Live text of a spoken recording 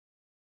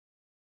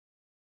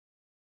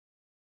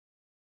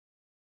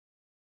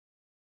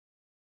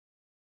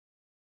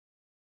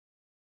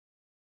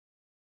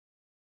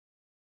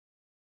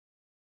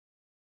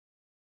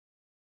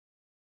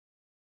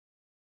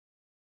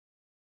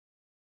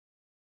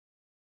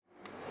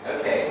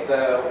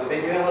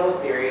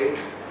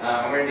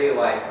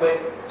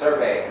quick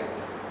survey, because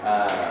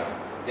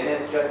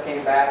Dennis just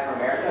came back from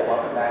America.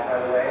 Welcome back,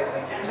 by the way,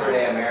 Tour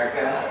de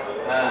America.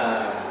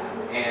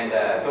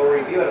 So we'll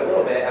review it a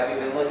little bit as we've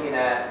been looking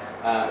at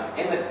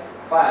in the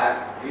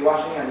class. Are you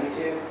watching on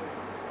YouTube?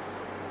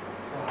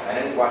 I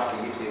know you watch the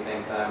YouTube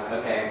thing some.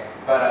 Okay,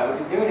 but we've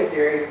been doing a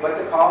series. What's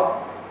it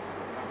called?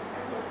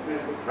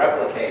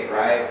 Replicate,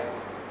 right?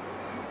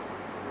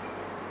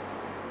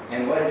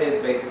 And what it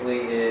is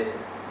basically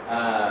is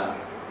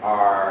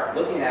are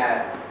looking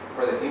at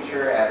for the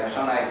future as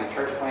Michelle and I do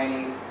church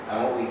planning,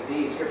 and what we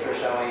see Scripture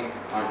showing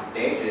on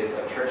stages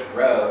of church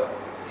growth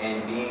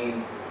and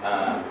being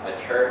a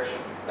church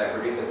that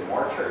produces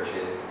more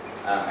churches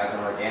as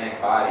an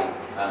organic body.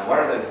 What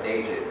are those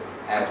stages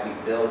as we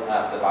build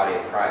up the body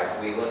of Christ?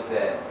 We looked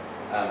at,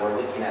 we're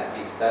looking at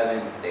these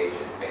 7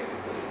 stages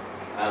basically.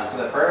 So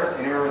the first,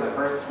 you remember the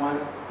first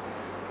one?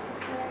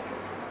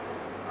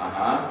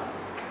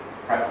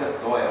 Prep the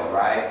soil,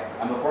 right?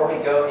 Before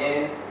we go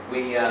in,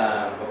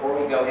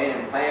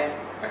 and plant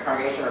a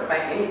congregation or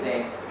plant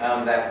anything,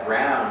 that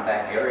ground,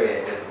 that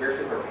area is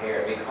spiritually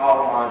prepared. We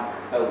call on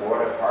the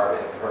Lord of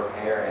harvest to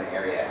prepare an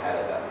area ahead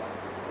of us,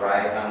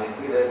 right? We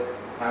see this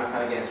time and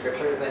time again in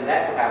Scripture. So then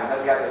next what happens, as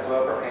we have the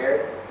soil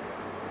prepared,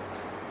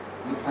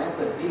 we plant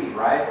the seed,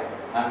 right?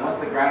 Once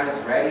the ground is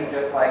ready,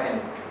 just like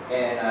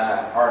in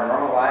our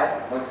normal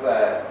life, once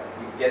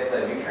you get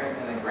the nutrients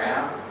in the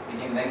ground, you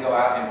can then go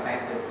out and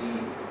plant the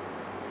seeds.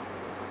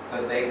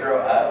 So they grow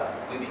up,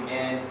 we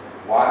begin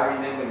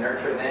watering them, we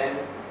nurture them,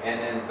 and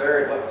then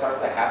third, what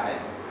starts to happen?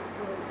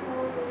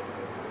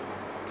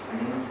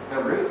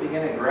 The roots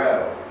begin to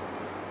grow.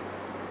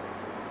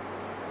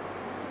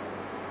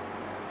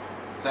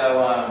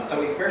 So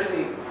we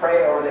spiritually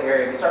pray over the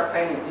area. We start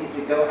planting seeds.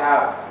 We go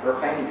out. We're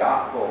planting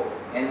gospel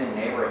in the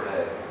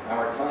neighborhood, and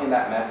we're telling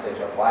that message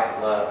of life,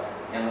 love,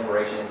 and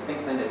liberation. It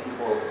sinks into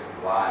people's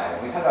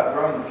lives. We talk about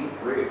growing deep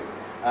roots.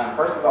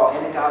 First of all,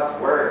 into God's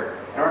Word.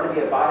 In order to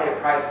be a body of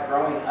Christ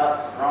growing up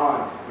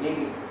strong, we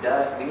need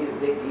to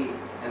dig deep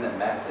in the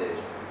message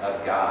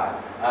of God.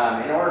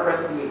 In order for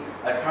us to be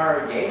a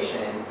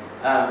congregation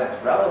that's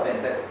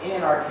relevant, that's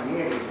in our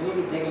communities, we need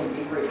to be digging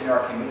deeper into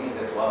our communities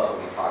as well as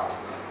we talk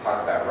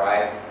about,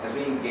 right? As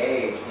we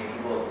engage in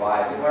people's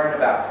lives, we learn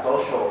about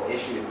social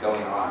issues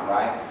going on,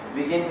 right?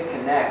 We begin to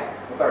connect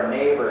with our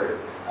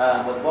neighbors,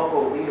 with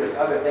local leaders,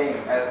 other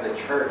things as the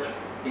church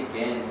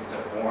begins to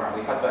form.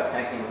 We talked about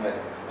connecting with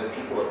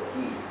people of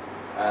peace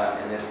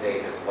in this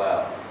stage as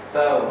well.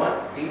 So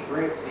once deep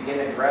roots begin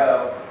to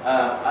grow,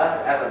 us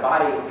as a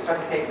body, we start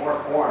to take more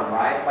form,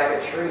 right? Like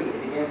a tree,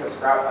 it begins to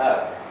sprout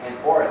up and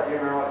forth. You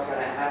remember what's going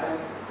to happen?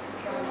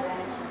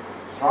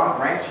 Strong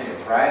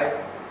branches, right?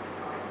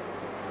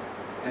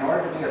 In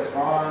order to be a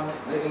strong,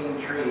 living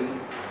tree,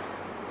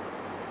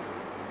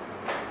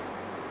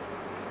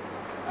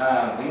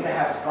 we need to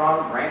have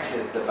strong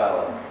branches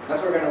develop.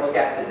 That's what we're going to look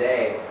at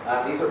today.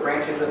 These are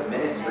branches of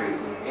ministry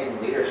and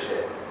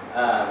leadership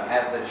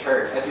as the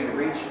church, as we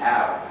reach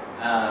out.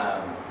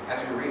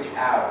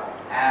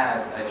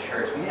 As a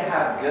church, we need to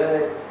have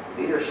good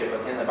leadership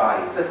in the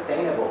body,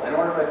 sustainable. In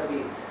order for us to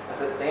be a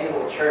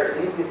sustainable church,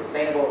 it needs to be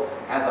sustainable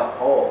as a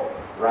whole,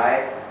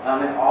 right?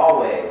 In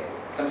all ways.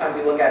 Sometimes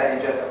we look at it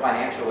in just a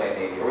financial way,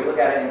 maybe, or we look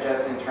at it in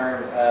just in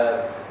terms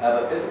of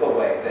a physical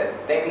way,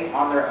 that they meet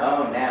on their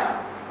own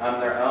now,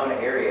 their own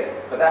area.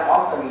 But that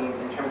also means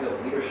in terms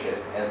of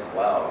leadership as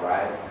well,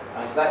 right?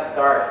 So that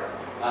starts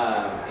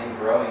in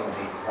growing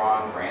these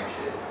strong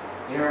branches.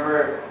 You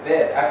remember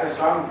that after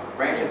strong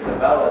branches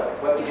develop,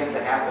 what begins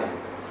to happen?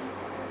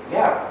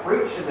 Yeah,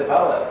 fruit should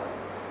develop.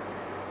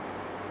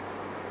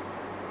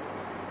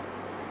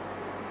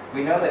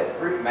 We know that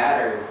fruit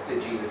matters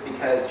to Jesus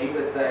because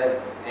Jesus says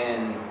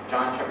in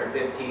John chapter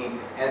 15,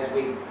 as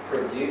we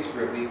produce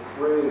fruit, we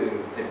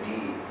prove to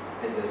be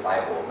His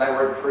disciples. That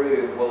word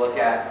prove we'll look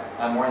at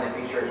more in the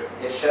future.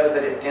 It shows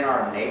that it's in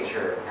our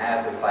nature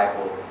as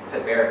disciples to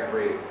bear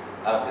fruit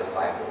of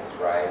disciples,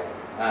 right?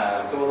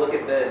 So we'll look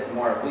at this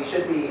more. We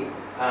should be,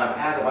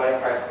 as a body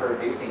of Christ,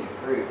 producing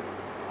fruit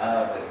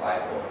of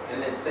disciples.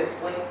 And then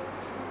sixthly,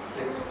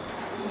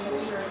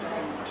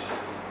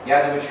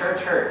 yeah, the mature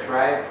church,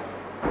 right?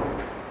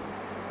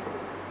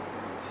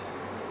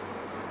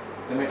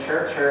 The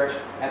mature church,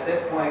 at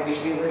this point, we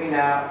should be living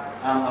out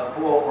a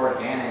full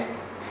organic,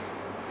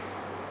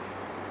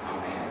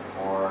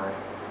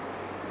 organic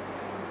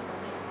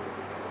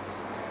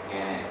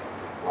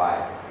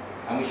life.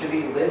 And we should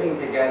be living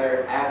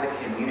together as a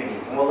community.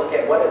 And we'll look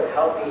at what does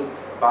healthy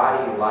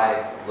body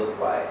life look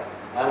like.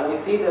 We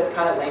see this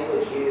kind of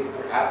language used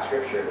throughout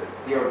Scripture,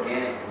 the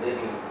organic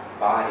living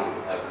body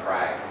of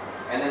Christ.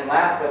 And then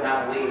last but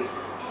not least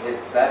is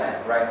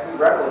seventh, right? We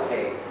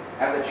replicate.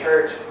 As a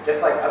church,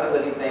 just like other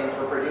living things,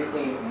 we're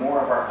producing more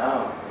of our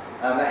own.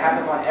 That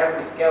happens on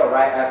every scale,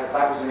 right? As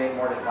disciples, we make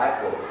more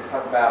disciples. We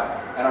talked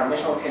about in our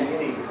missional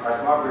communities, our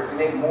small groups, we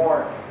make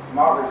more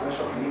small groups,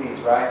 missional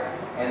communities, right?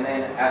 And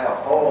then as a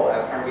whole,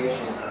 as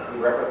congregations, we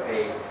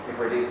replicate, we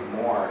produce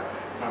more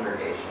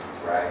congregations,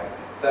 right?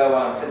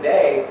 So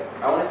today,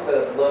 I want us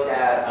to look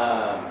at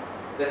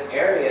this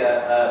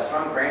area of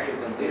strong branches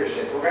and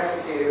leaderships, we're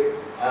going to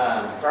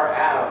start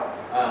out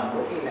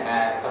looking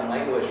at some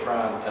language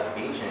from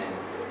Ephesians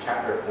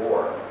chapter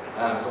 4.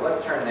 So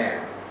let's turn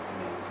there.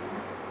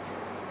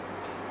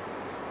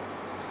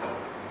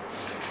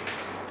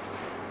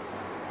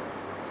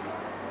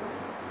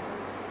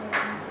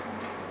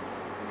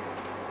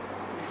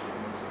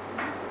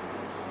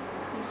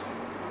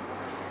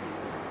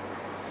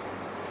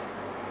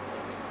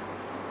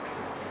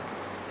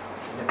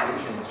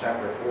 Ephesians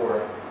chapter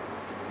 4.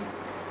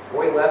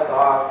 Where we left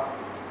off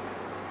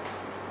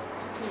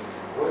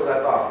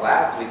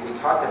last week, we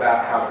talked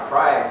about how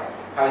Christ,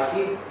 how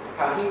he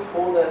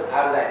pulled us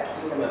out of that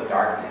kingdom of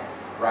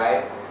darkness,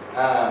 right?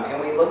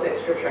 And we looked at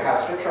Scripture, how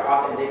Scripture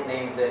often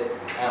nicknames it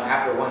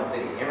after one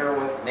city. You remember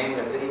what the name of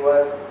the city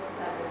was?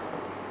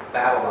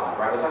 Babylon,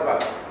 right? We talked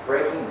about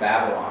breaking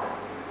Babylon.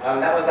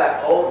 That was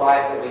that old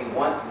life that we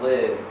once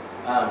lived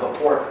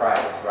before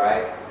Christ,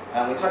 right?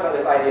 We talked about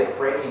this idea of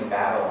breaking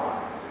Babylon.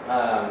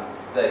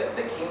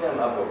 The kingdom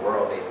of the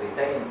world, basically,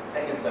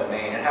 Satan's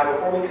domain, and how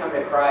before we come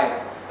to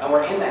Christ,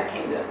 we're in that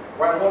kingdom.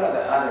 We're in one or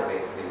the other,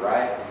 basically,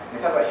 right? We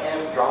talk about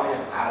Him drawing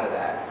us out of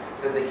that.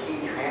 It says that He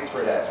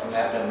transferred us from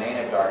that domain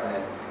of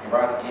darkness and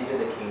brought us into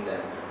the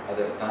kingdom of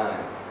the Son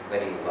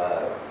that He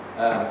loves.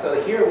 So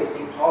here we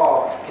see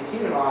Paul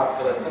continuing off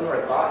of a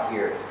similar thought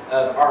here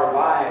of our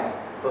lives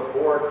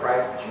before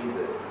Christ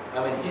Jesus,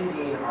 and Him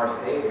being our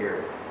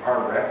Savior,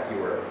 our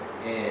rescuer,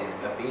 in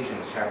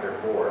Ephesians chapter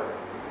 4.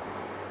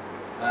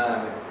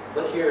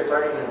 Look here,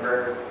 starting in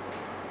verse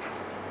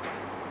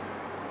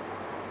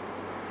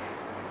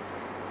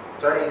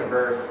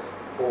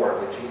 4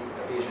 of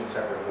Ephesians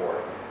chapter 4.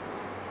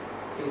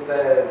 He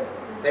says,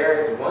 "There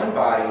is one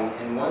body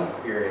and one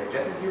Spirit,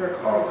 just as you are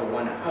called to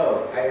one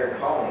hope at your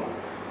calling,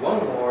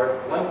 one Lord,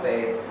 one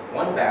faith,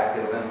 one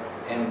baptism,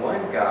 and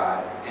one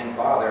God and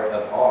Father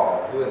of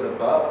all, who is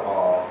above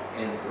all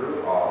and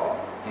through all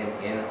and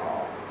in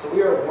all." So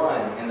we are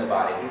one in the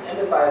body. He's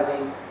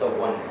emphasizing the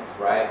oneness,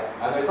 right?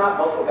 There's not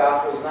multiple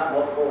gospels, there's not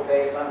multiple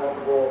faiths, not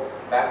multiple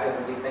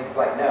baptisms, these things. It's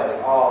like, no,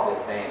 it's all the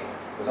same.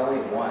 There's only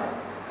one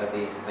of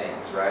these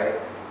things, right?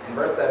 In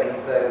verse 7, he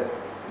says,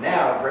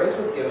 "Now grace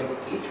was given to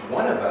each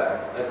one of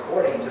us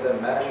according to the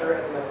measure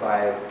of the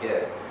Messiah's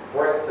gift.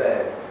 For it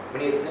says,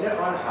 when He ascended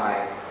on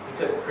high, He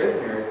took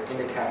prisoners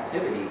into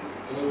captivity,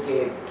 and He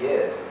gave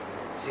gifts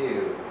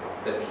to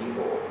the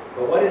people.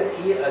 But what does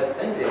He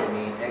ascended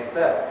mean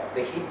except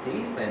that He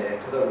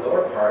descended to the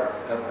lower parts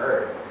of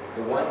earth?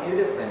 The one who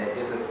descended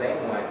is the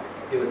same one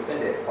who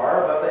ascended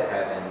far above the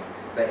heavens,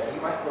 that He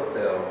might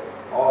fulfill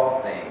all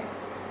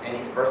things." And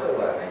verse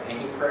 11, "And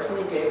He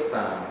personally gave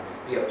some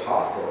the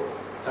apostles,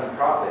 some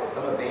prophets,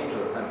 some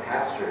evangelists, some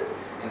pastors,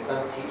 and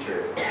some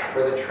teachers,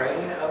 for the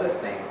training of the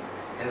saints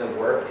and the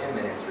work and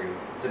ministry,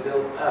 to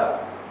build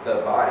up the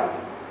body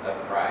of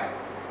Christ."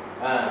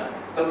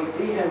 So we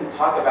see him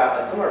talk about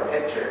a similar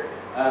picture.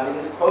 And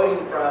he's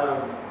quoting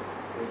from,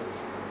 where's this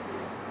from?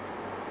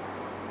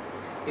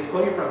 He's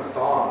quoting from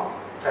Psalms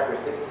chapter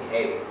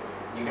 68.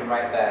 You can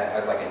write that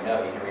as like a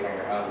note, you can read on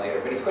your own later.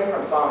 But he's quoting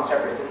from Psalms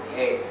chapter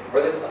 68,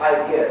 where there's this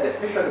idea, this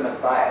picture of the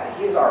Messiah, that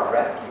He is our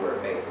rescuer,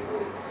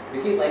 basically. We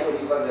see language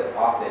used like this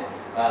often,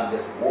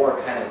 this war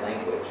kind of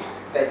language.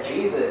 That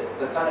Jesus,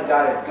 the Son of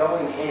God, is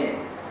going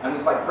in.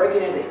 He's like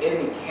breaking into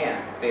enemy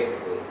camp,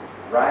 basically,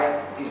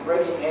 right? He's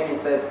breaking in and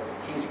says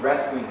He's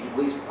rescuing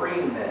people. He's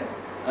freeing them.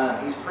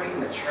 He's freeing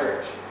the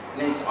church.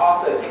 And He's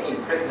also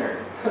taking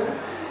prisoners.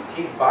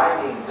 He's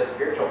binding the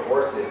spiritual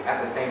forces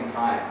at the same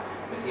time.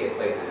 We see it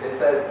places. It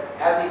says,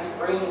 as He's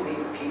freeing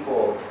these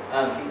people,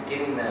 He's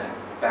giving them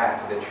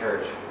back to the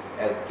church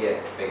as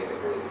gifts,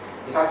 basically.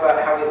 He talks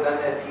about how He's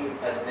done this. He's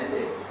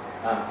ascended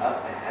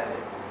up to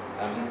heaven.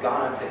 He's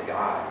gone up to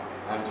God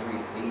to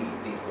receive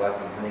these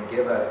blessings and to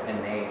give us a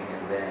name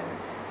in them.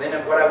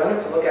 Then what I want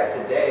us to look at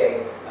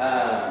today,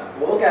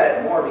 we'll look at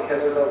it more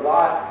because there's a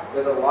lot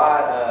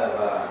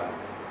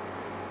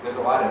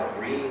of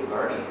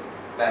relearning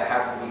that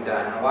has to be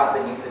done, and a lot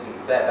that needs to be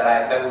said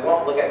that we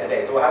won't look at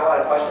today. So we'll have a lot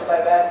of questions,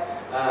 I bet,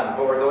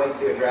 but we're going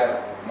to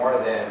address more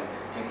of them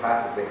in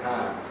classes to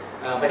come.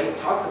 But he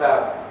talks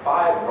about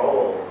 5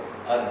 roles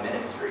of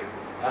ministry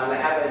that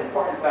have an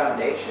important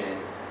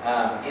foundation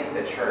in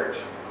the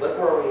church. Look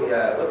where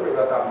we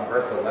left off in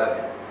verse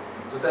 11.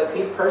 So it says,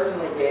 He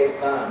personally gave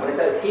some. When it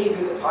says He,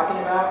 who's it talking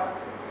about?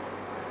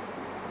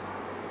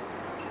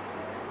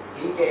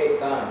 He gave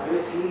some. Who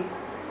is He?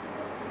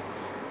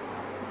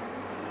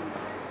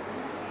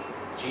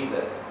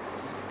 Jesus,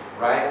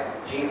 right?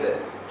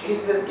 Jesus.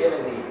 Jesus has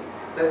given these.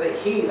 It says that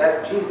He,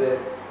 that's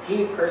Jesus,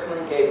 He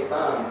personally gave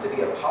some to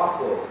be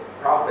apostles,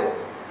 prophets,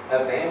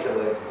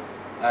 evangelists,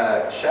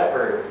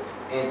 shepherds,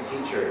 and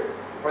teachers,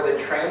 for the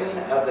training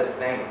of the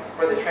saints,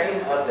 for the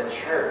training of the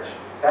church.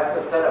 That's the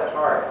set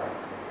apart.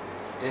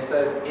 And it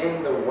says,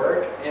 in the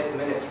work and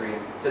ministry,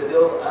 to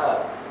build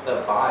up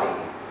the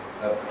body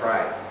of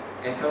Christ,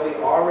 until we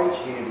all reach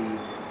unity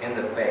in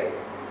the faith.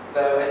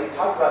 So as he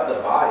talks about the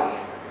body,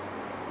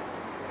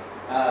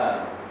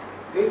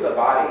 who's the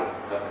body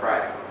of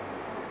Christ?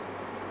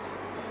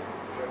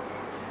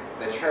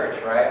 The church,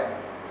 right?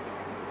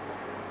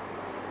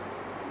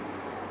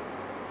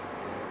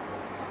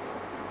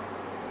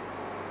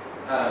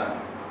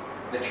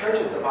 The church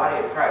is the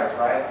body of Christ,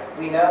 right?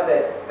 We know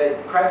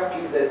that Christ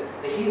Jesus,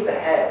 that he's the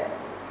head.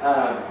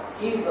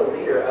 He's the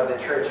leader of the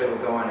church, it will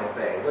go on to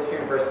say. Look here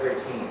in verse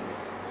 13. It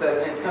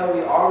says, until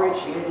we all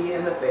reach unity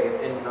in the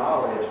faith and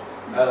knowledge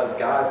of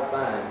God's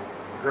Son,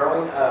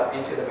 growing up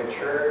into the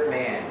mature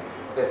man,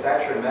 with a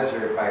stature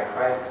measured by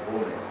Christ's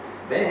fullness.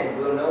 Then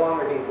we will no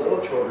longer be little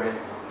children,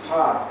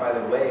 tossed by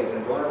the waves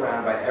and blown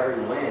around by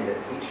every wind of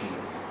teaching,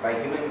 by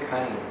human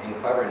cunning and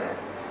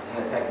cleverness,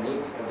 and the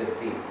techniques of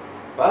deceit.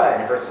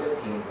 But, in verse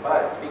 15,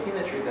 but speaking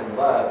the truth in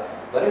love,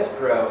 let us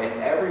grow in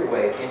every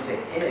way into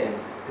him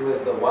who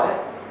is the what?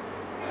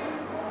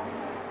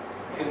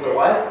 Who's the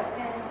what?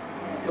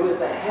 Who is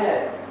the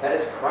head? That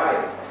is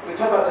Christ. We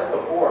talked about this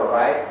before,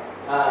 right?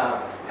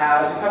 How,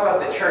 as we talk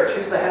about the church,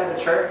 who's the head of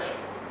the church?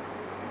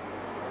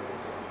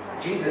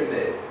 Jesus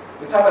is.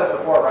 We've talked about this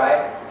before,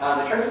 right?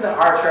 The church isn't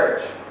our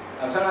church.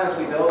 Sometimes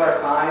we build our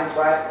signs,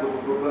 right? Boom,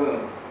 boom, boom,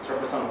 boom.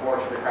 Surface on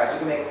forward to Christ. We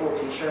can make cool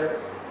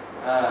t-shirts.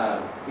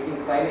 We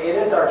can claim it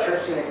is our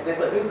church to an extent,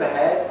 but who's the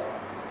head?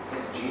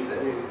 It's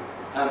Jesus.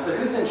 So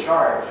who's in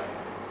charge?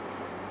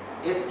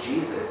 It's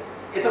Jesus.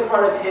 It's a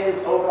part of his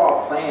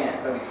overall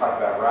plan that we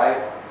talked about, right?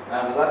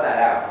 We left that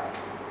out.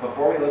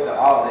 Before we looked at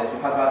all of this, we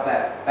talked about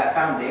that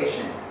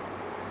foundation.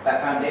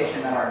 That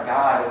foundation that our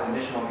God is a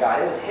missional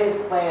God. It was his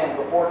plan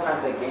before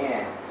time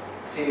began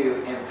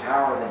to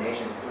empower the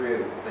nations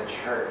through the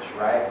church,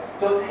 right?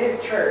 So it's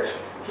his church.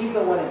 He's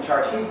the one in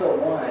charge. He's the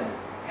one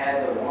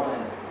head, the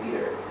one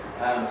leader.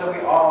 So we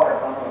all are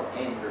funneled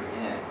in through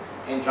him.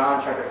 In John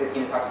chapter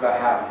 15, it talks about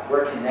how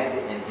we're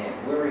connected in him.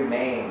 We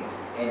remain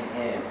in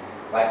him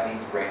like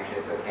these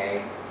branches,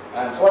 okay?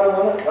 So what I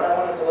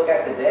want us to look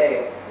at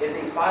today is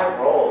these 5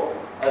 roles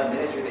of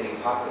ministry that he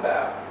talks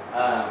about.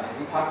 As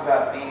he talks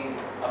about these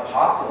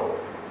apostles,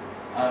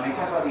 he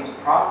talks about these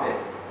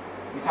prophets,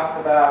 he talks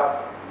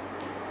about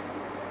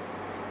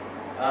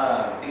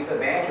these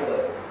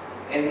evangelists,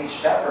 and these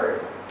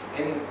shepherds,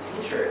 and these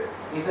teachers.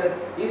 He says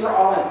these are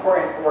all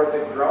important for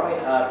the growing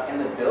up and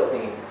the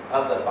building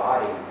of the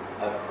body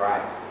of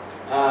Christ.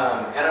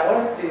 And I want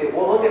us to,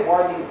 we'll look at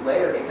more of these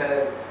later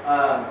because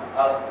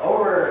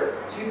over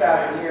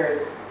 2,000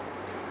 years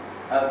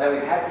that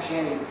we've had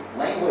Christianity,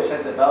 language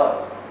has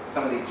developed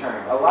some of these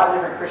terms. A lot of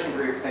different Christian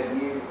groups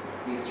have used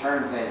these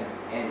terms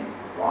in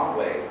wrong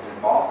ways,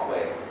 in false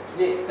ways, to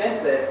the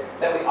extent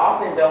that we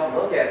often don't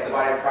look at the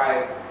body of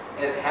Christ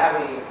as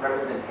having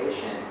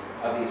representation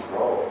of these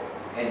roles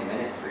in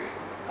ministry.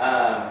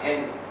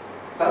 And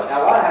a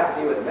lot has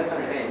to do with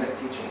misunderstanding,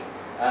 misteaching.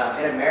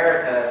 In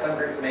America, some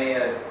groups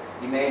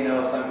you may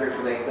know of some groups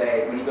where they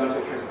say, when you go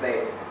into a church, they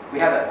say, we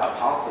have an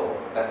apostle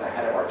that's the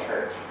head of our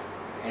church.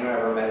 Anyone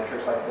ever met a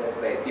church like this?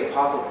 The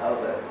apostle tells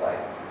us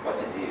what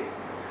to do.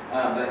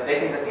 But they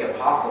think that the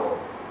apostle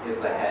is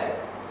the head,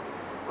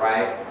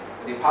 right?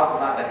 But the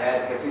apostle's not the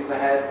head because who's the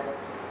head?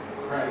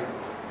 Christ.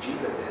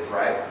 Jesus is,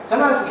 right?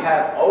 Sometimes we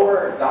have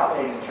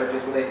over-dominating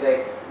churches where they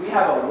say, we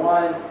have a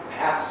one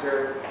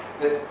pastor,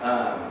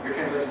 your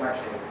translation might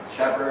say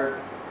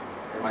shepherd,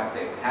 or might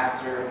say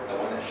pastor, the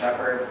one that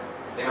shepherds.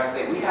 They might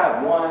say, we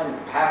have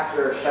one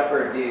pastor,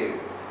 shepherd dude,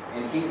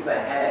 and he's the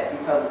head.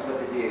 He tells us what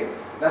to do.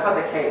 That's not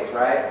the case,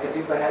 right? Because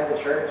who's the head of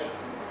the church?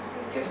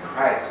 It's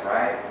Christ,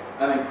 right?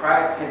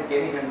 Christ is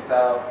giving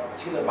himself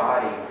to the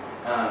body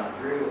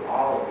through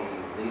all of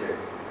these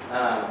leaders.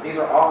 These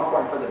are all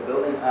important for the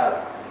building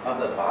up of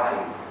the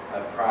body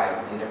of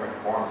Christ in different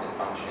forms and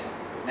functions.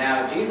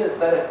 Now, Jesus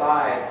set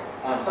aside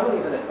some of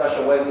these in a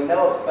special way. We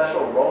know of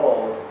special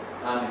roles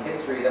in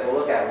history that we'll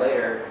look at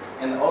later.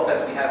 In the Old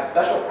Testament, we have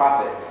special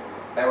prophets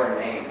that were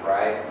named,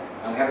 right?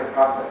 We have the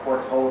prophets that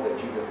foretold of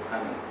Jesus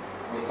coming.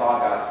 We saw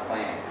God's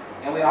plan.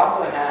 And we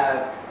also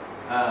have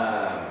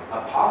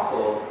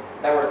apostles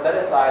that were set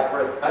aside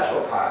for a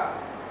special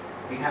cause.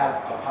 We have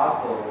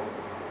apostles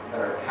that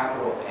are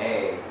capital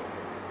A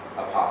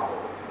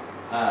apostles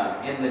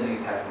in the New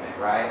Testament,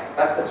 right?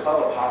 That's the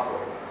 12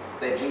 apostles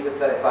that Jesus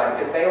set aside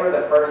because they were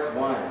the first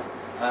ones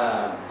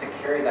to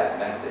carry that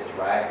message,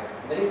 right?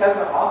 The New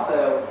Testament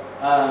also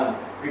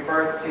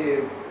refers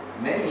to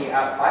many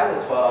outside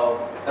of the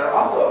 12 that are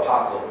also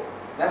apostles.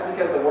 And that's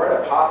because the word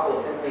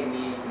apostle simply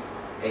means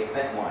a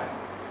sent one.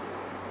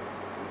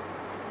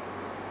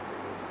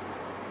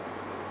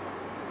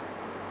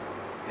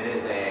 It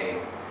is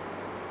an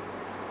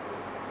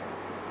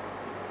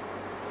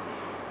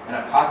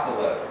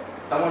apostolos,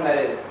 someone that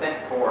is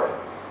sent forward,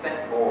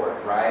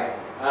 right?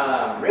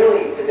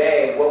 Really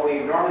today, what we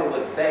normally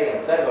would say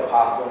instead of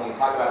apostle when you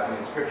talk about them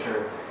in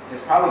Scripture is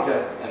probably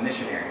just a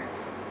missionary.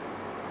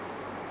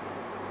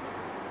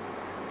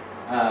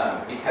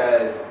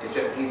 Because it's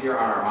just easier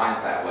on our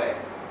minds that way.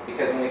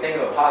 Because when we think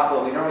of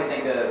apostle, we normally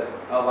think of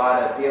a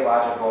lot of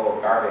theological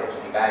garbage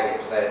and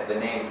baggage that the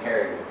name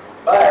carries.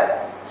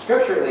 But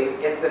scripturally,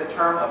 it's this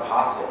term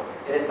apostle.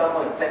 It is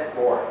someone sent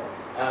forth.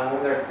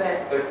 When they're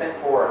sent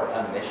for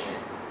a mission,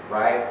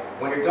 right?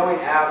 When you're going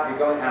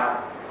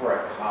out for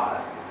a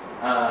cause.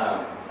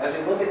 As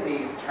we look at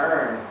these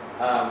terms,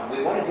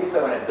 we want to do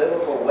so in a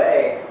biblical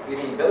way,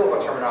 using biblical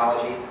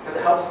terminology, because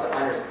it helps us to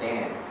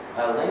understand.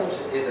 Language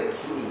is a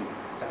key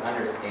to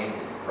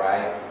understanding,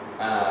 right?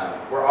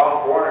 We're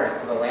all foreigners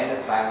to the land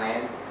of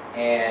Thailand,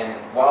 and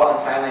while in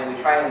Thailand,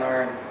 we try and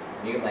learn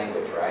new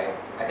language, right?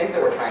 I think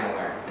that we're trying to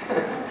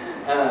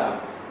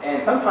learn.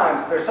 And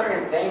sometimes there's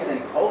certain things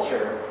in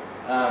culture,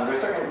 there's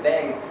certain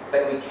things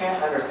that we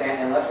can't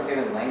understand unless we're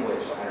given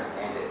language to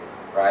understand it,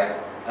 right?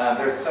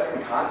 There's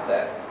certain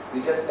concepts,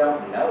 we just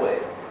don't know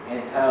it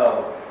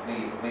until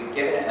we've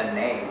given it a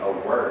name, a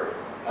word.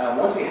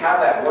 Once we have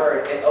that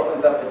word, it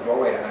opens up a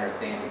doorway to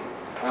understanding.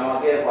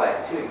 I'll give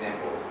like 2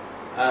 examples.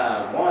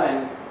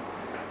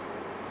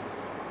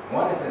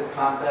 One is this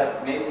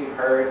concept, maybe you've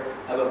heard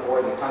of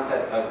before, this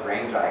concept of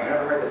Grangjai. You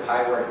ever heard the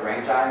Thai word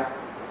Grangjai?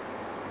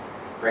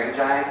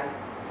 Grangjai?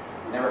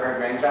 Never heard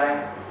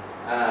Grangjai?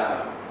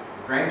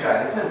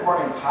 Grangjai, this is an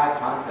important Thai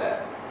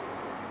concept.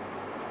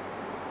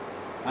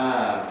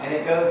 And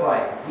it goes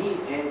like deep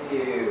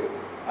into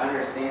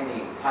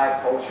understanding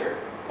Thai culture,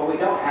 but we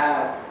don't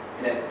have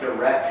a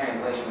direct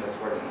translation of this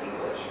word in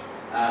English.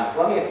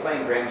 So let me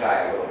explain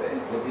Grangjai a little bit.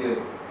 We'll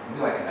do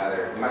like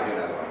another, we might do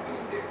another one if we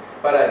need to.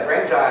 But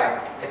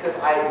Grangjai, it's this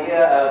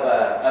idea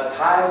of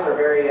Thais are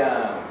very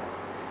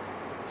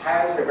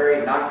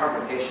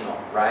non-confrontational,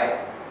 right?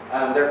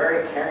 They're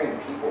very caring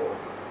people,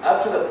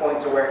 up to the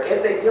point to where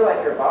if they feel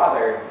like you're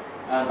bothered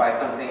by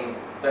something,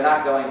 they're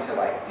not going to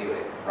like do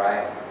it,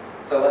 right?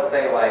 So let's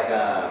say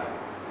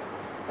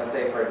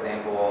for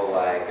example,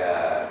 like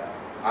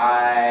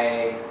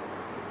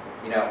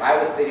I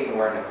was sitting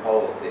where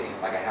Nicole was sitting,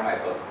 like I had my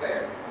books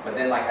there, but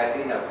then like I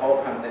see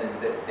Nicole comes in and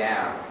sits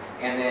down,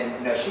 and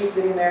then she's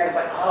sitting there and it's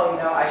like, oh,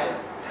 I should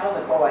tell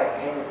Nicole like,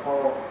 hey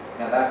Nicole,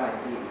 that's my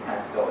seat, you kind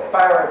of stole it. If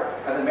I were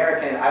as an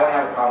American, I wouldn't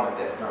have a problem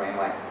with this. I'm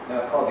like,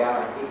 Nicole, get on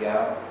my seat,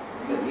 go.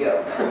 It's a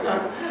deal.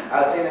 I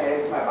was sitting there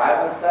reading my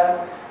Bible and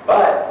stuff,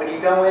 but when you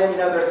go in,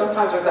 there's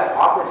that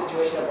awkward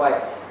situation of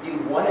like, you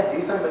want to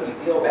do something but you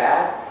feel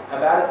bad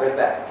about it. There's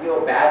that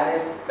feel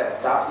badness that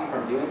stops you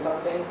from doing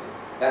something.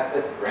 That's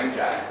this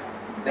Grangjai.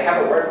 They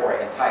have a word for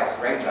it in Thai, it's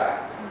Grangjai.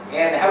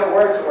 And they have a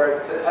word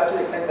up to the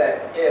extent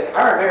that if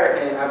I'm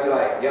American, I'd be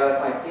like, yo, that's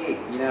my seat,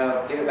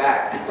 give it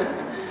back.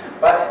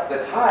 But the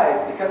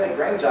Thais, because of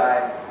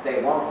Grangjai,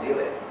 they won't do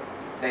it.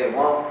 They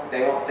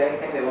won't say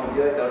anything, they won't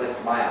do it, they'll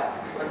just smile.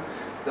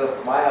 They'll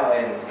smile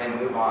and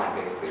move on,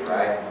 basically,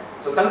 right?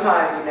 So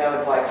sometimes,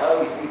 it's like,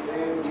 oh, you see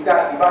food, you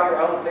bought your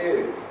own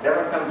food, and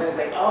everyone comes in and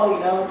say, oh,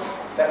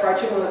 that fried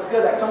chicken looks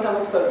good, that sometimes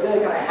looks so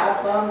good, can I have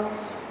some?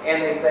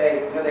 And they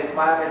say, they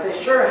smile and they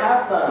say, sure, have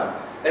some.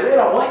 They really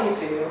don't want you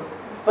to,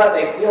 but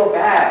they feel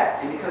bad,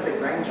 and because of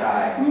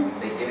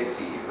Grangjai, they give it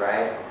to you,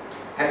 right?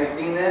 Have you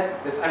seen this?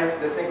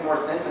 This make more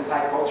sense in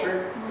Thai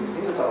culture? You've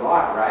seen this a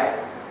lot, right?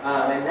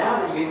 And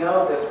now that you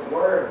know this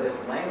word,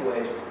 this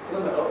language, it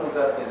opens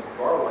up this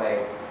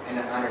doorway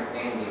into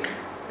understanding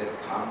this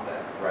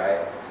concept,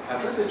 right?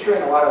 So this is true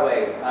in a lot of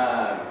ways.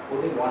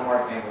 We'll do one more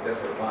example just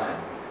for fun.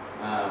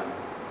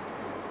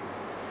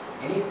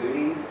 Any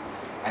foodies?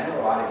 I know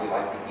a lot of you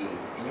like to eat.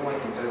 Anyone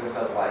consider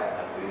themselves like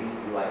a foodie?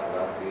 You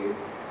love food?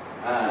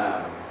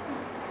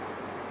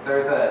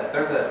 There's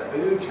a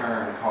food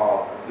term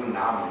called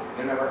unami.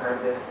 You've never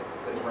heard this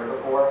word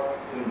before?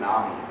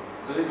 Unami.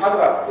 So as we talk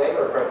about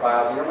flavor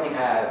profiles, you normally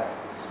have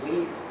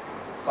sweet,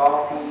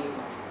 salty,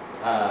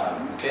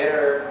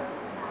 bitter,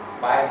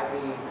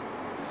 spicy,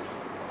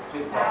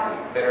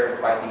 bitter,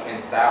 spicy,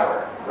 and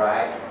sour,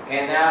 right?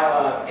 And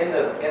now in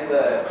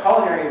the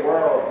culinary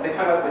world, they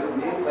talk about this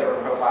new flavor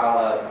profile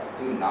of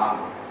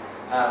unami.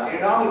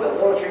 Unami is a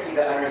little tricky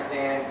to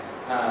understand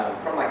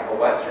from like a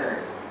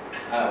Western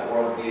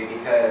worldview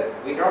because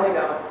we normally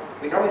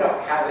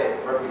don't have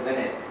it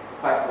represented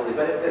quite fully,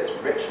 but it's this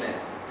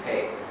richness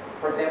taste.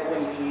 For example,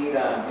 when you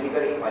go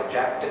to eat like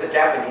it's a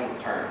Japanese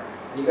term.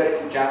 When you go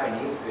to eat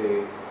Japanese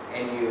food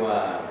and you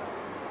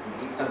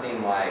eat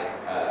something like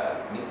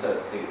miso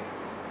soup.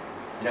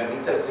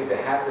 Miso soup, it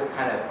has this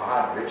kind of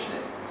odd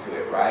richness to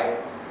it, right?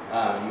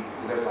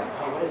 There's like,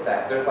 oh, what is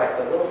that? There's like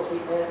the little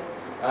sweetness,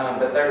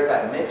 but there's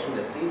that mix from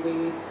the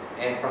seaweed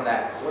and from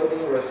that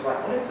soybean where it's just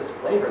like, what is this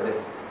flavor?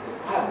 This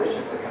odd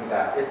richness that comes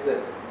out. It's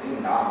this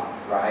unami,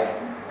 right?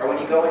 Or when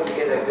you go and you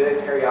get a good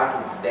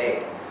teriyaki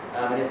steak,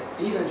 and it's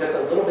seasoned just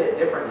a little bit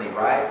differently,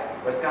 right?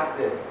 But it's got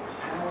this,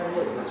 I don't know what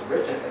it is, this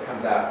richness that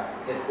comes out.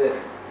 It's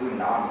this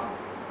unami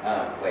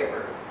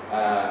flavor.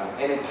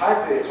 And in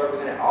Thai food, it's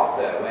represented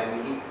also when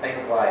we eat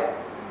things like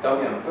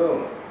tom yum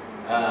goong.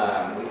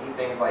 We eat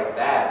things like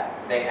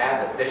that. They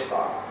add the fish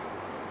sauce.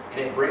 And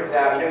it brings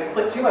out, if you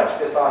put too much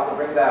fish sauce, it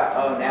brings out,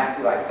 oh,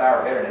 nasty, like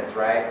sour bitterness,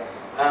 right?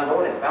 But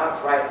when it's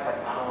balanced right, it's like,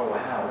 oh,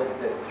 wow, look at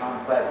this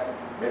complex,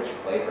 rich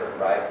flavor,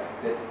 right?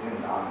 This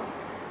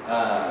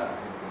umami.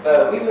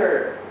 So these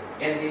are,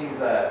 in these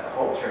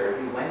cultures,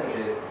 these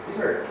languages, these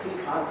are key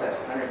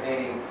concepts in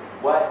understanding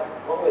what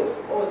was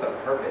the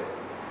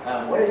purpose.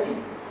 What is he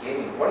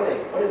giving? What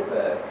is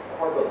the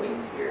core belief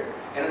here?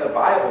 And in the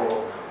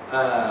Bible,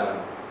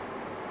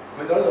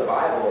 when we go to the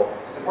Bible,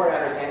 it's important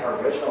to understand our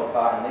original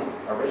thought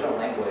and original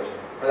language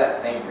for that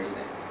same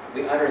reason.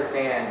 We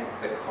understand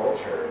the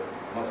culture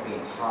and what's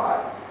being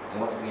taught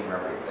and what's being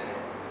represented.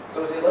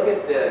 So as we look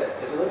at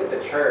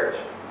the church,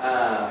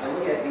 and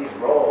looking at these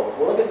roles.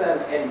 We'll look at them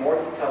in more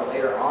detail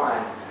later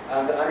on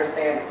to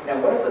understand,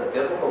 what is the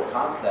biblical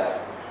concept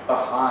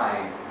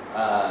behind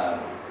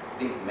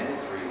these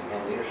ministry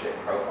and leadership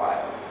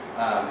profiles.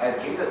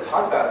 As Jesus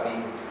talked about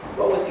these,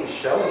 what was he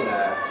showing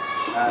us?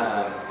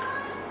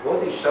 What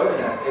was he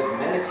showing us as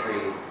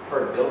ministries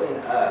for building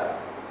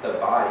up the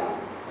body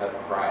of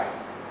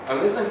Christ?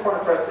 This is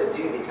important for us to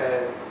do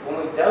because when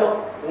we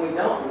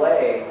don't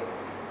lay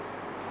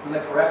the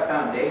correct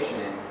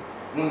foundation,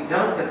 when we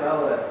don't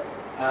develop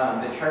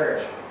the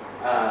church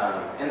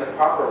in the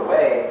proper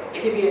way,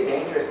 it can be a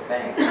dangerous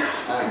thing.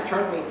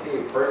 Turn with me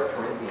to 1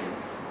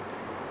 Corinthians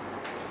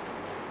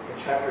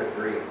in chapter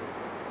 3.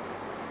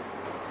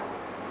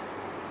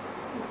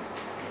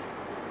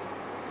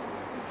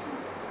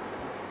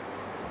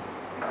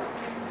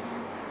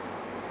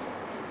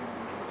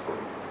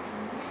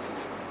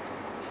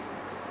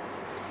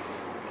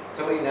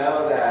 So we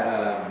know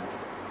that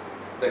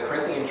the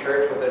Corinthian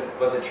church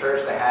was a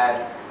church that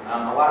had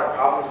a lot of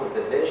problems with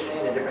division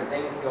and different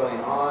things going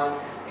on,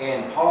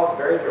 and Paul's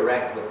very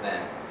direct with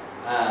them,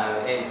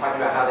 and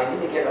talking about how they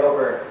need to get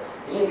over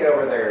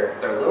their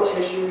little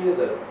issues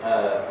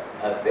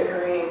of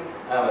bickering,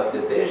 of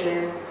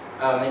division.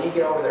 They need to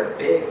get over their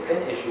big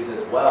sin issues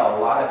as well, a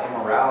lot of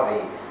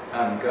immorality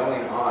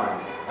going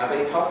on. But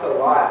he talks a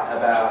lot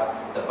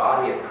about the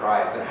body of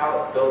Christ and how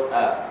it's built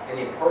up and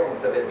the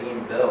importance of it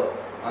being built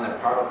on the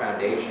proper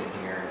foundation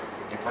here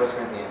in 1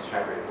 Corinthians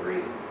chapter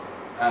 3.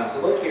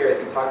 So look here as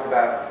he talks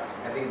about,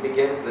 as he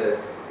begins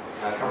this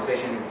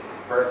conversation,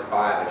 verse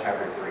 5 of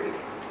chapter 3.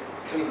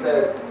 So he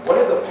says, what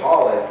is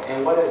Apollos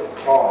and what is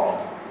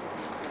Paul?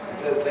 He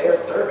says, they are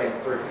servants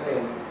through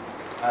whom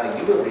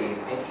you believe,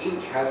 and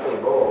each has the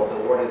role the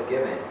Lord has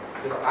given.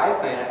 He says, I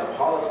planted,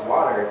 Apollos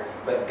watered,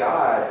 but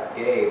God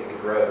gave the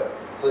growth.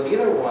 So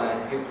neither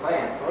one who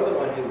plants nor the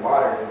one who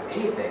waters is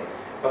anything,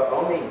 but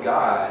only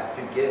God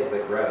who gives the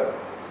growth.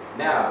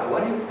 Now, the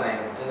one who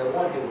plants and the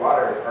one who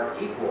waters are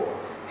equal,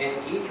 and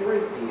each will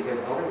receive his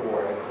own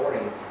reward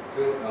according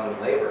to his own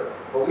labor.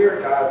 For we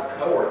are God's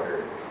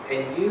co-workers,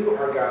 and you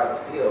are God's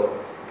field,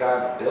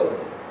 God's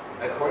building.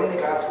 According to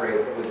God's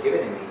grace that was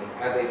given to me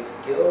as a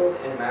skilled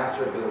and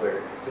master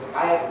builder, it says,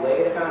 I have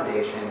laid a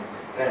foundation,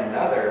 and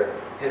another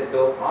has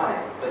built on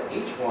it, but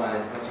each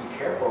one must be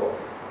careful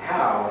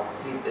how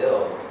he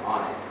builds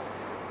on it.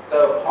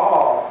 So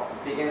Paul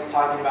begins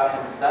talking about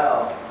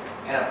himself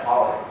and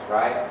Apollos,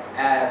 right?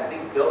 As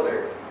these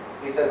builders.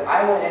 He says,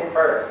 I went in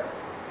first.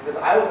 He says,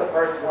 I was the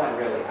first one,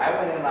 really. I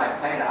went in and I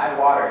planted, I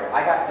watered,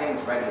 I got things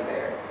ready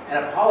there.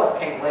 And Apollos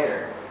came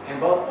later. And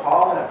both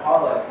Paul and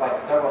Apollos, like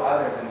several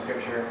others in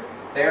Scripture,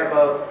 they're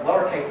both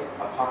lowercase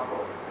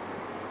apostles.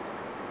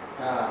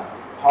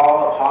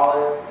 Paul,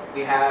 Apollos,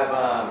 we have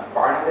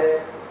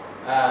Barnabas,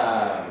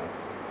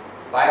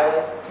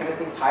 Silas,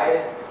 Timothy,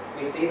 Titus.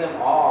 We see them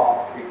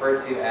all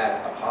referred to as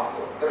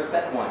apostles. They're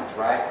sent ones,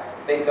 right?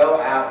 They go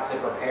out to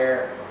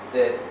prepare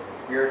this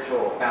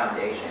spiritual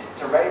foundation,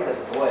 to ready the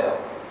soil,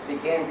 to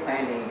begin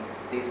planting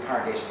these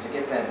congregations, to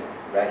get them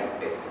ready,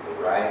 basically,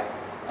 right?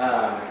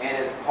 And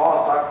as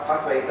Paul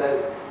talks about, he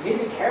says, you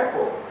need to be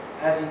careful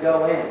as you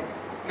go in,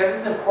 because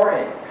it's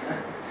important.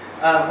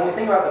 When we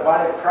think about the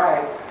body of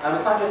Christ,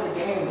 it's not just a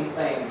game. He's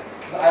saying,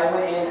 I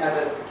went in as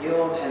a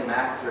skilled and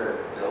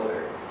master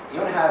builder. You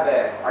don't have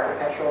an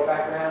architectural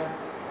background,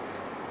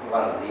 a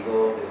lot of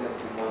legal, business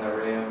people in the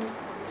room.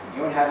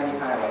 You don't have any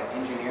kind of like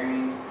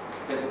engineering,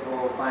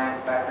 physical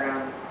science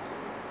background.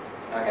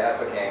 Okay,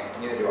 that's okay.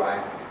 Neither do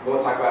I. We'll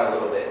talk about it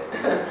a little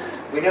bit.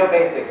 We know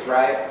basics,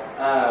 right?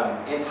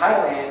 In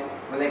Thailand,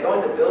 when they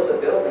go in to build a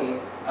building,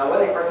 what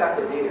do they first have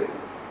to do?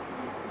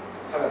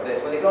 Talk about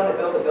this. When they go in to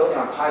build a building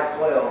on Thai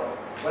soil,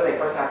 what do they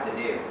first have to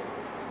do?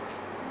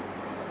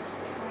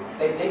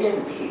 They dig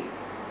in deep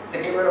to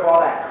get rid of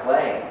all that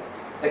clay.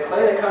 The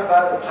clay that comes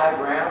out of the Thai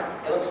ground,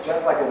 it looks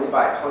just like what we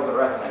buy at Toys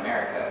R Us in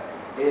America.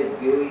 It is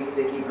gooey,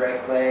 sticky, gray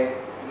clay.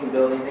 You can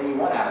build anything you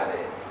want out of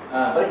it.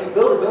 But if you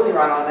build a building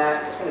right on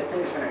that, it's going to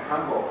sink, it's going to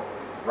crumble,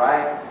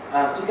 right?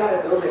 So you got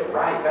to build it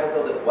right, you got to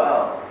build it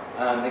well.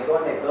 They go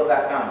and they build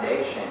that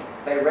foundation.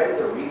 They ready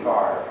the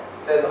rebar.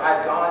 It says,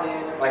 I've gone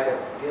in like a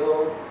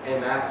skilled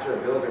and master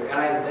builder, and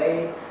I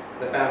laid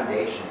the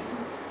foundation.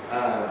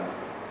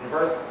 In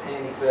verse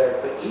 10, he says,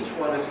 but each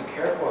one must be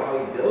careful how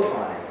he builds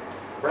on it.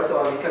 Verse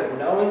 11, because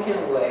no one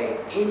can lay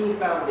any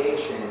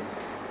foundation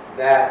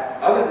that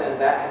other than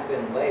that has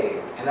been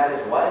laid. And that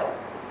is what?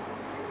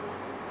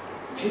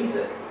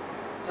 Jesus.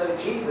 So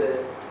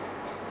Jesus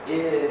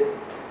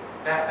is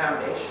that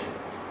foundation.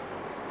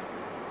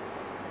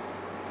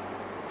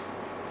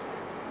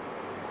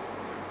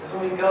 So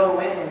when we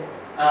go in,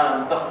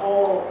 the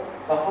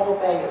whole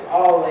thing is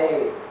all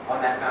laid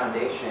on that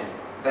foundation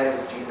that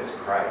is Jesus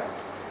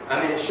Christ. I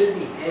mean, it should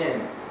be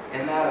Him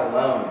and that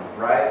alone,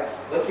 right?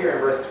 Look here in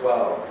verse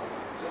 12.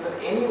 It says,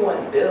 if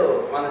anyone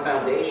builds on the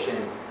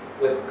foundation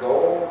with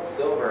gold,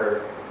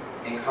 silver,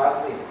 and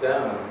costly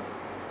stones,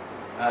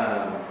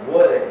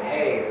 wood,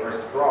 hay, or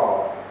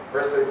straw,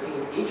 verse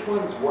 13, each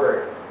one's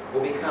work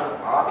will become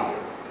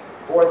obvious,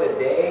 for the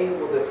day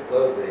will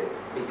disclose it,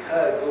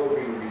 because it will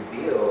be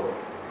revealed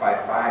by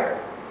fire.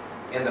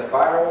 And the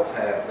fire will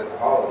test the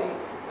quality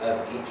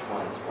of each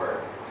one's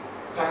work.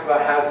 He talks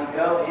about how as you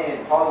go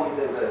in, Paul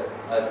uses a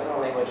similar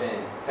language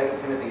in 2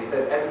 Timothy. He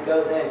says, as he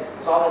goes in,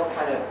 there's all this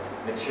kind of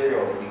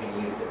material that you can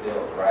use to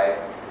build, right?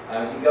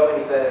 As you go in,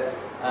 he says,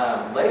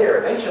 later,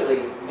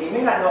 eventually, you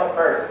may not know at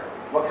first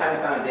what kind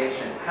of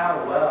foundation,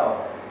 how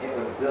well it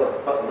was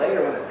built. But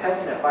later, when the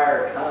testing of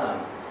fire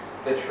comes,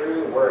 the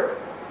true work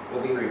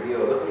will be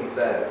revealed. Look what he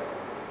says.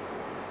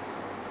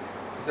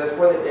 He says,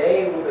 for the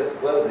day will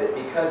disclose it,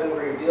 because it will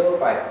be revealed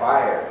by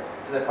fire,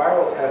 and the fire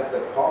will test the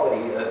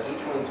quality of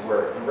each one's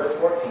work. In verse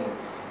 14,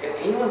 if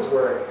anyone's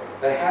work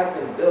that has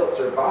been built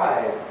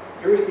survives,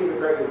 he will receive a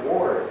great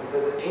reward. He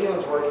says, if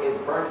anyone's work is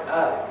burnt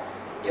up,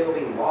 it will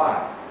be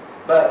lost.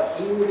 But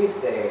he will be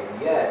saved,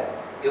 yet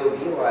it will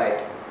be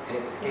like an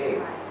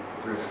escape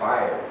through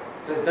fire.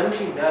 It says, don't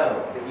you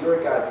know that you are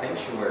God's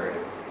sanctuary,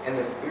 and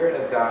the Spirit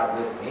of God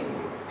lives in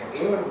you? If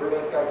anyone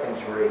ruins God's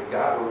sanctuary,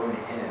 God will ruin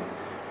him.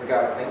 For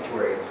God's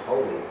sanctuary is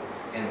holy,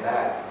 and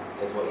that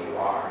is what you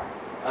are.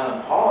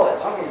 Paul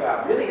is talking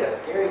about really a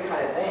scary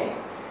kind of thing.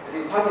 As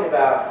he's talking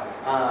about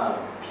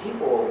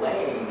people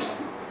laying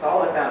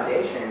solid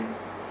foundations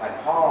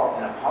like Paul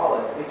and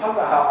Apollos. And he talks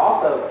about how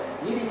also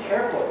you be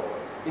careful,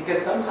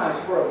 because sometimes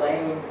people are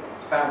laying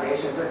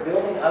foundations, they're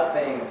building up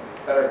things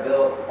that are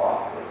built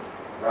falsely,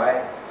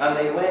 right?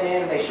 They went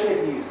in, they should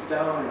have used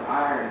stone and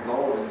iron,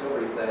 gold and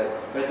silver, he says,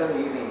 but instead of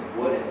using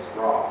wood and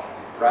straw,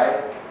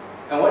 right?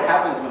 And what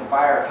happens when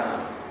fire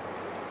comes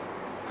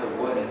to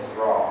wood and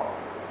straw?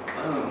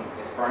 Boom,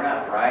 it's burned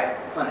up, right?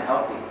 It's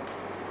unhealthy.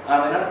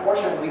 And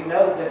unfortunately, we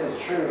know that this is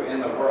true in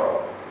the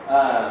world.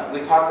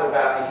 We talked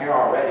about in here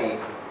already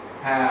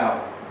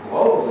how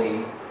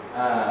globally,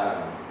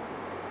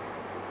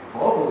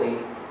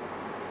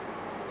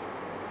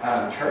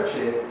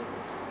 churches,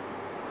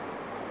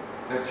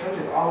 there's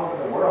churches all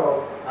over the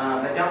world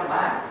that don't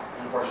last,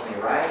 unfortunately,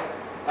 right?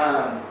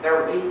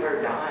 They're weak,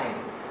 they're dying.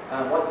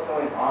 What's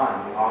going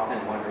on? We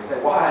often wonder, we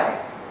say, why?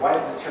 Why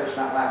does this church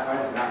not last? Why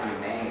does it not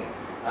remain?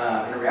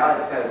 In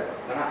reality, it's because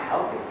they're not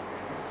healthy.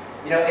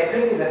 You know, it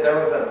could be that there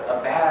was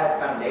a bad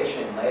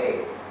foundation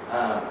laid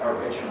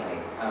originally.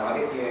 I'll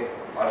get to you.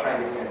 I'll try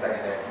and get to you in a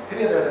second there. It could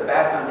be that there was a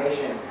bad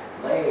foundation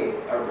laid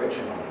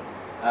originally.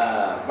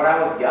 When I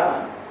was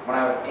young, when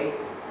I was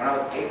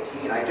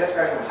 18, I just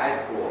graduated from high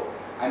school.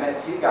 I met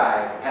two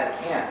guys at a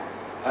camp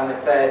that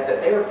said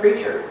that they were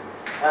preachers.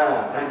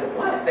 And I said,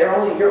 what? They were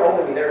only a year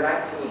older than me. They were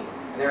 19,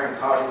 and they were in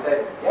college. They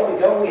said, yeah, we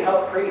go and we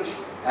help preach.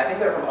 And I think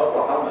they're from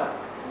Oklahoma.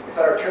 They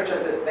said our church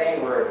has this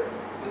thing where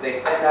they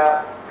send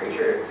out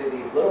preachers to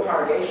these little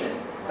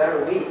congregations that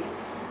are weak.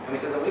 And we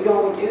said, so we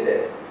go and we do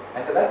this. I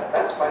said,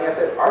 that's funny. I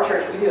said, our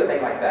church, we do a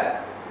thing like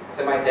that. I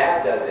said, my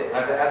dad does it. And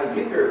I said, as a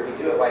youth group, we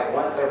do it like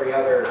once every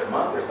other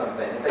month or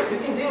something. And they said, you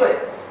can do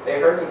it. They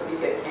heard me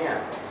speak at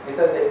camp. They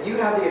said that you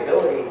have the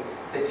ability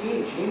to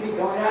teach. You need to be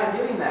going out and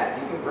doing that.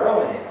 You can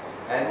grow in it.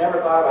 And I never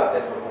thought about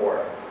this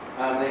before.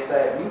 They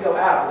said, you can go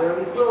out. There are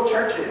these little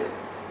churches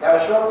that I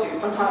would show up to,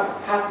 sometimes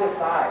half this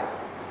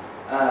size.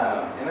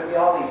 And there'd be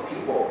all these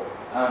people.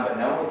 But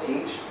no one would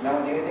teach. No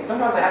one would do anything.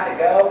 Sometimes I have to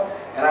go,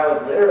 and I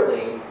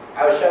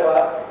would show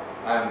up.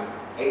 I'm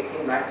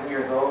 18, 19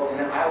 years old, and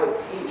then I would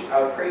teach.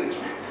 I would preach.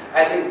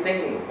 I lead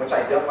singing, which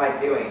I don't like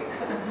doing.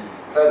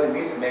 So I was a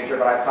music major,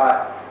 but I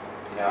taught,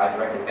 I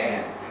directed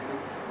band.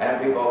 I had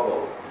to do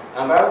vocals.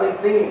 But I would lead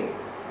singing.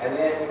 And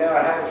then,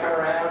 I'd have to turn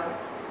around.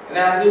 And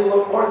then I'd do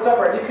Lord's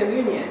Supper. I'd do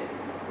communion.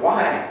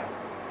 Why?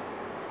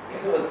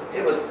 Because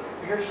it was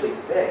spiritually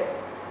sick.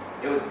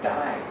 It was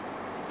dying.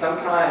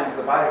 Sometimes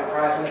the body of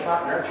Christ, when it's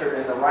not nurtured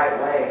in the right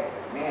way,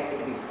 man, it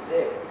can be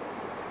sick.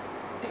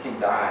 It can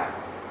die.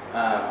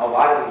 A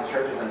lot of these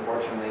churches,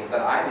 unfortunately,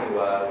 that I knew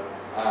of,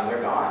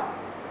 they're gone.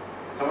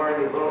 Somewhere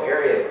in these little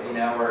areas,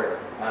 where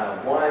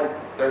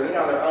they're meeting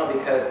on their own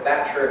because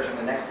that church in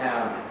the next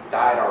town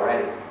died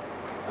already.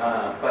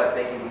 But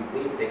they can be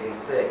weak, they can be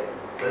sick.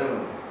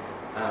 Boom.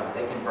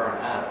 They can burn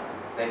up.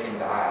 They can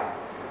die.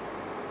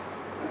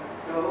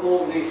 So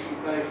all this,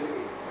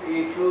 basically, are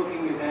you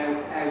talking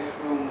about how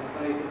strong the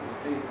faith of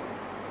the people?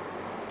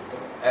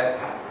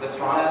 The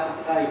strong? About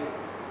the faith.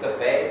 The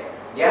faith.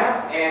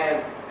 Yeah,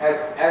 and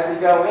as we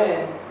go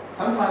in,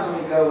 sometimes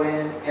when we go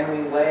in and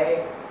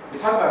we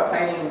talk about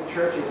planting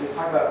churches, we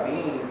talk about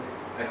being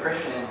a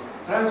Christian,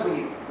 sometimes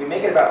we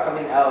make it about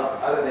something else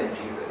other than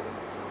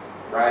Jesus,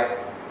 right?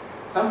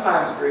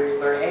 Sometimes groups,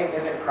 their aim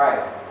isn't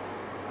Christ.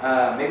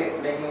 Maybe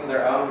it's making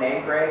their own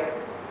name great.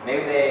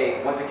 Maybe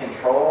they want to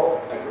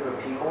control a group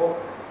of people.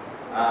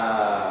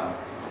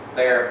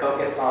 They're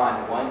focused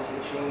on one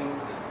teaching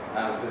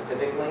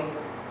specifically.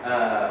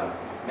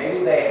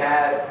 Maybe they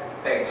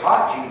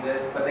taught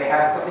Jesus, but they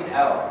had something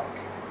else,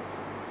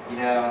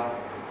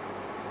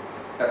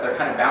 that they're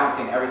kind of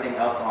balancing everything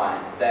else on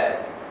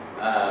instead.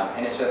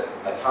 And it's just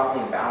a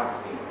toppling balance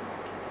beam.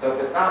 So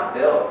if it's not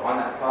built on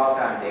that solid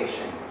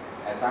foundation,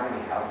 it's not going to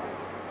be healthy,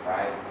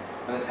 right?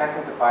 When the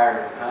testings of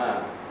fires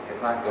come,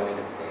 it's not going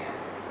to stand.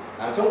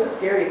 So it's a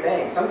scary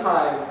thing.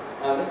 Sometimes,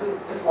 this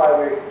is why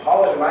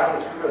Paul is reminding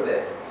this group of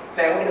this.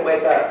 saying we need to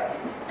wake up.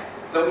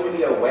 So we need to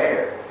be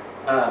aware.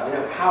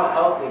 How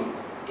healthy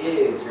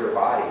is your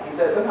body? He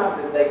says sometimes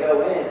as they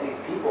go in, these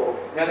people,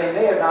 they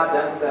may have not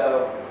done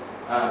so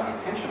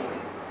intentionally.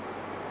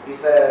 He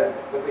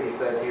says, look what he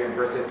says here in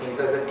verse 15. He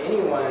says, if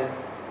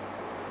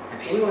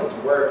anyone's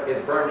work is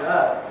burned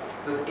up,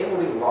 he says, it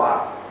will be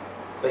lost,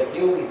 but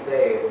he will be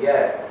saved,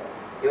 yet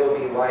it will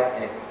be like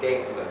an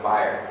escape through the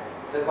fire.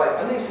 So it's like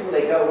some of these people,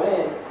 they go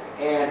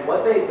in, and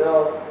what they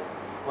built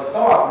was so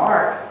off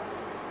mark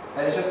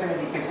that it's just going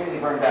to be completely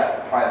burned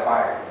up by the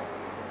fires.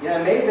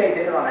 Maybe they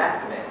did it on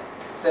accident.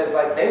 It says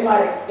like they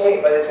might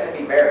escape, but it's going to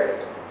be buried.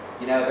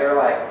 They're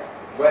like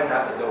running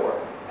out the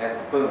door as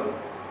boom.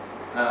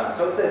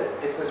 So it's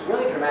this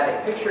really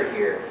dramatic picture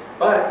here.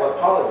 But what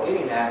Paul is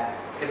getting at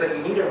is that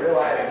you need to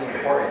realize the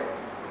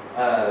importance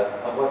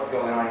of what's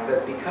going on. He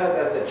says, because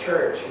as the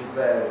church, he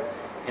says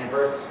in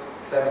verse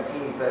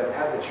 17, he says,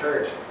 as a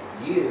church,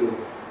 you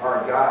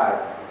are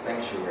God's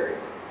sanctuary.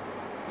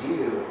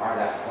 You are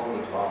that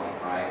holy dwelling,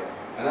 right?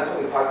 And that's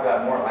what we talked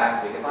about more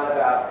last week. It's not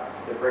about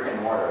the brick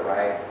and mortar,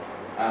 right?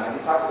 As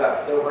he talks about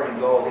silver and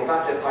gold, he's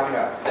not just talking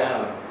about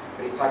stone,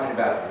 but he's talking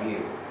about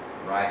you,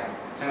 right?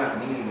 He's talking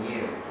about me and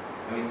you.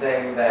 And he's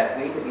saying that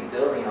we need to be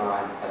building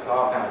on a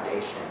solid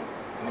foundation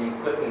and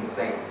equipping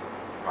saints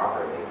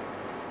properly.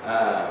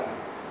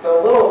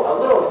 So a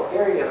little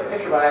scary of a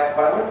picture, but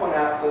I want to point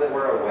out so that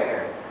we're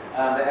aware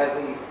that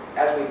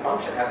as we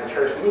function as a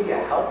church, we need to be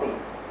a healthy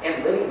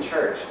and living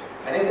church.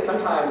 I think that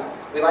sometimes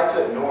we like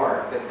to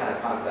ignore this kind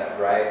of concept,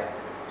 right?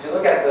 As you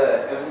look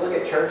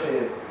at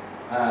churches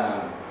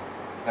that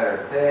are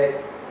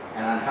sick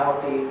and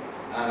unhealthy,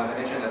 as I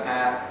mentioned in the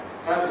past,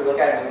 sometimes we look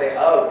at it and we say,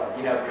 oh,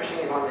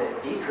 Christianity is on the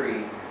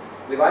decrease.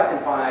 We like to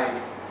find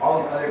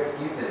all these other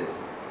excuses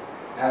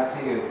as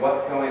to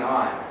what's going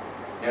on.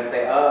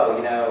 Say, oh,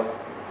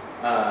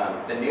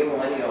 the new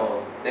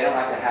millennials, they don't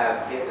like to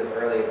have kids as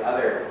early as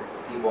other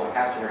people in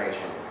past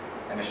generations,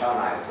 and Michelle and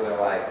I, so they're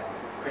like,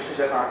 Christians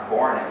just aren't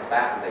born as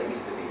fast as they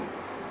used to be.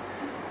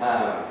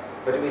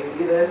 But do we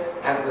see this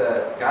as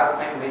God's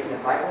plan for making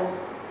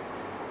disciples?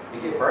 We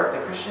give birth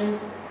to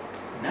Christians?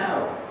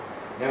 No.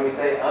 We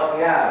say, oh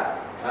yeah,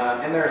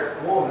 in their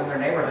schools, in their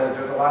neighborhoods,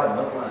 there's a lot of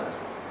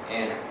Muslims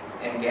and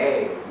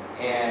gays.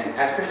 And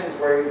as Christians,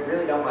 we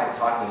really don't like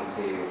talking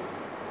to,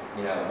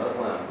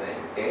 Muslims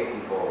and gay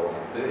people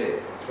and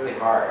Buddhists. It's really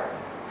hard.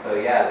 So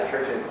yeah, the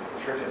church is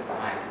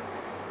dying.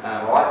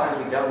 A lot of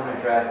times we don't want to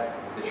address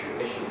the true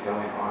issue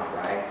going on,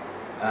 right?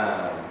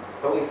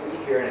 But we see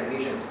here in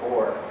Ephesians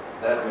 4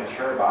 that as a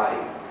mature body,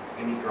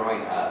 we need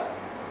growing up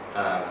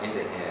into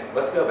Him.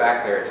 Let's go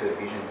back there to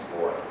Ephesians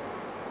 4.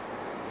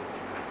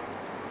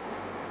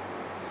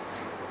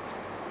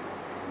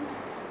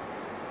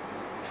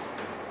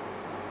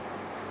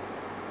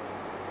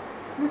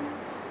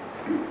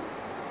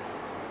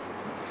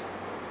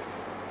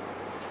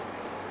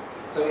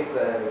 So he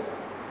says,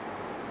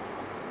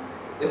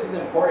 this is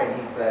important,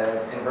 he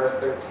says, in verse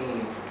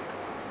 13.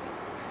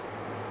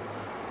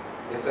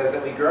 It says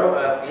that we grow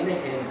up into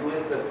Him who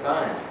is the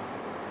Son.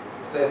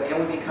 It says,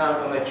 and we become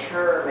a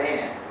mature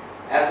man.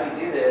 As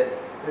we do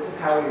this, this is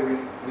how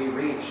we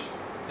reach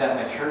that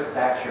mature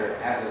stature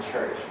as a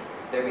church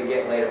that we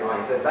get later on.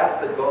 He says that's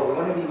the goal. We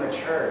want to be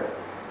mature.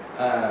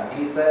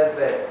 He says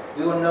that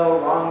we will no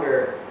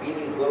longer be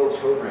these little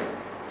children,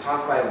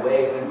 tossed by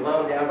waves and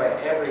blown down by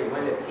every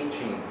wind of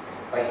teaching,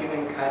 by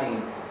human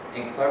cunning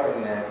and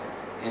cleverness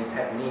and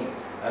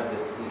techniques of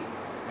deceit.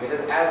 And he says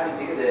as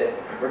we do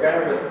this, we're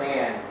going to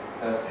withstand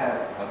those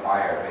tests of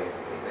fire,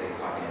 basically, that he's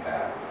talking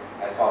about.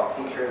 As false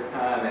teachers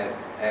come,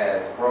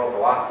 as world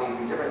philosophies,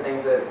 these different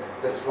things, as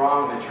the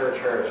strong, mature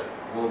church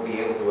will be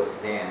able to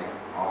withstand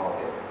all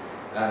of it.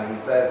 He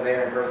says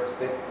there in verse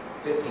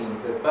 15, he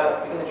says, but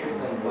speaking the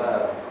truth in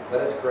love, let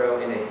us grow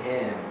into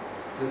Him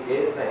who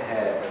is the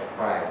head of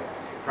Christ.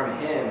 From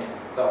Him,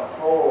 the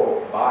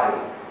whole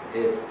body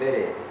is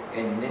fitted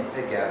and knit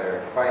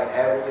together by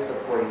every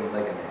supporting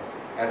ligament,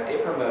 as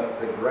it promotes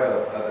the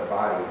growth of the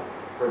body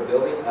for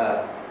building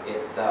up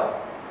itself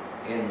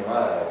in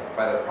love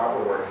by the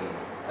proper working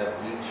of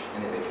each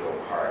individual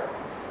part.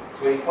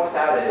 So what he points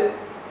out is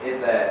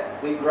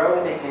that we grow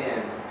into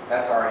Him,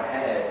 that's our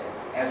head,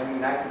 as we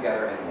unite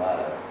together in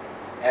love.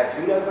 As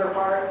who does their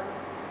part?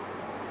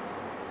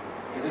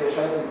 Is it a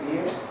chosen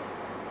few?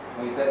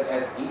 When he says,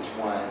 as each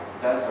one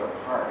does their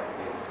part,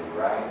 basically,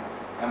 right?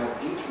 And as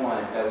each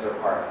one does their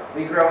part,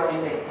 we grow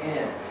into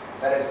Him,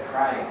 that is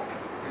Christ,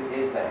 who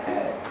is the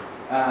head.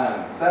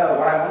 So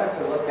what I want us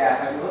to look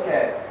at, as we look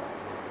at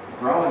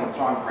growing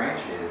strong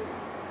branches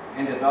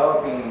and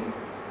developing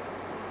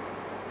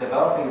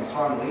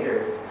strong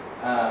leaders,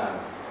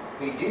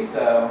 we do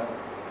so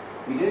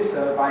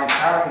by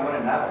empowering one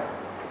another,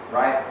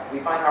 right? We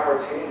find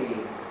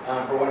opportunities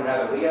for one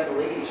another. We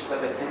unleash the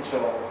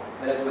potential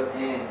that is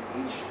within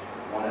each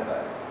one of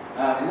us,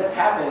 and this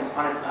happens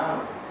on its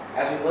own.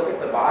 As we look at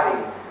the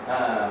body,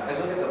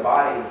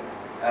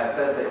 it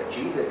says that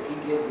Jesus, He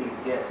gives these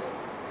gifts.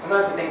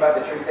 Sometimes we think about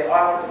the church and say, oh,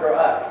 I want to grow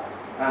up.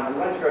 We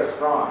want to grow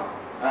strong.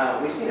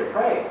 We just need to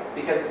pray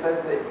because it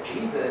says that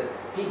Jesus,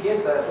 He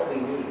gives us what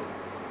we need.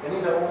 It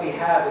means that what we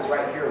have is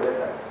right here with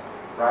us,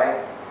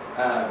 right?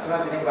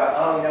 Sometimes we think about,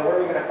 oh, you know, where are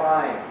we going to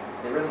find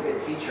a really good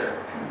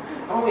teacher?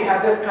 Oh, we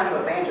have this kind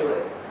of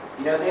evangelist.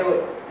 You know, they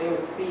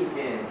would speak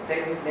and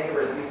they'd meet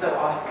neighbors. It'd be so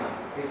awesome.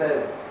 He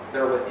says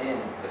they're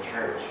within the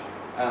church.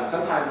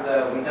 Sometimes,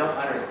 though, we don't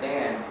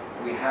understand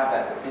we have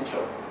that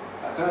potential.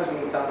 Sometimes we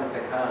need someone to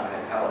come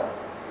and tell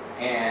us.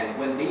 And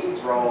when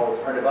these roles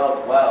are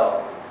developed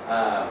well,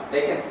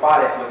 they can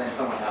spot it within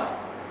someone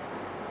else.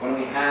 When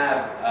we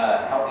have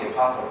a healthy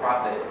apostle,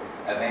 prophet,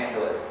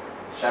 evangelist,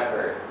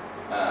 shepherd,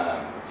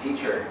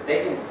 teacher,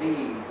 they can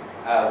see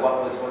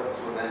what's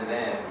within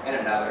them in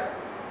another.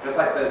 Just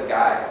like those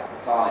guys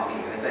saw in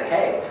me. And they said,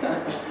 hey,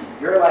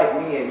 you're like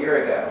me a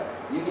year ago.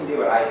 You can do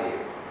what I do.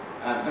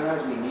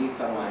 Sometimes we need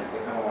someone to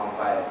come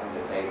alongside us and to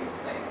say these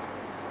things.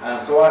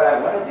 So what I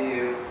want to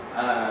do,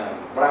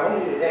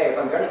 today is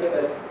I'm going to give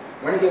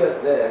us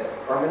this,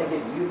 or I'm going to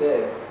give you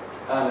this,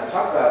 that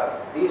talks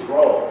about these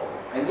roles.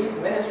 And these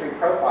ministry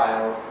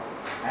profiles,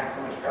 I have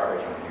so much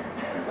garbage on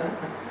here.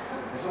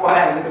 This is why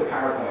I need the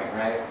PowerPoint,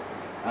 right?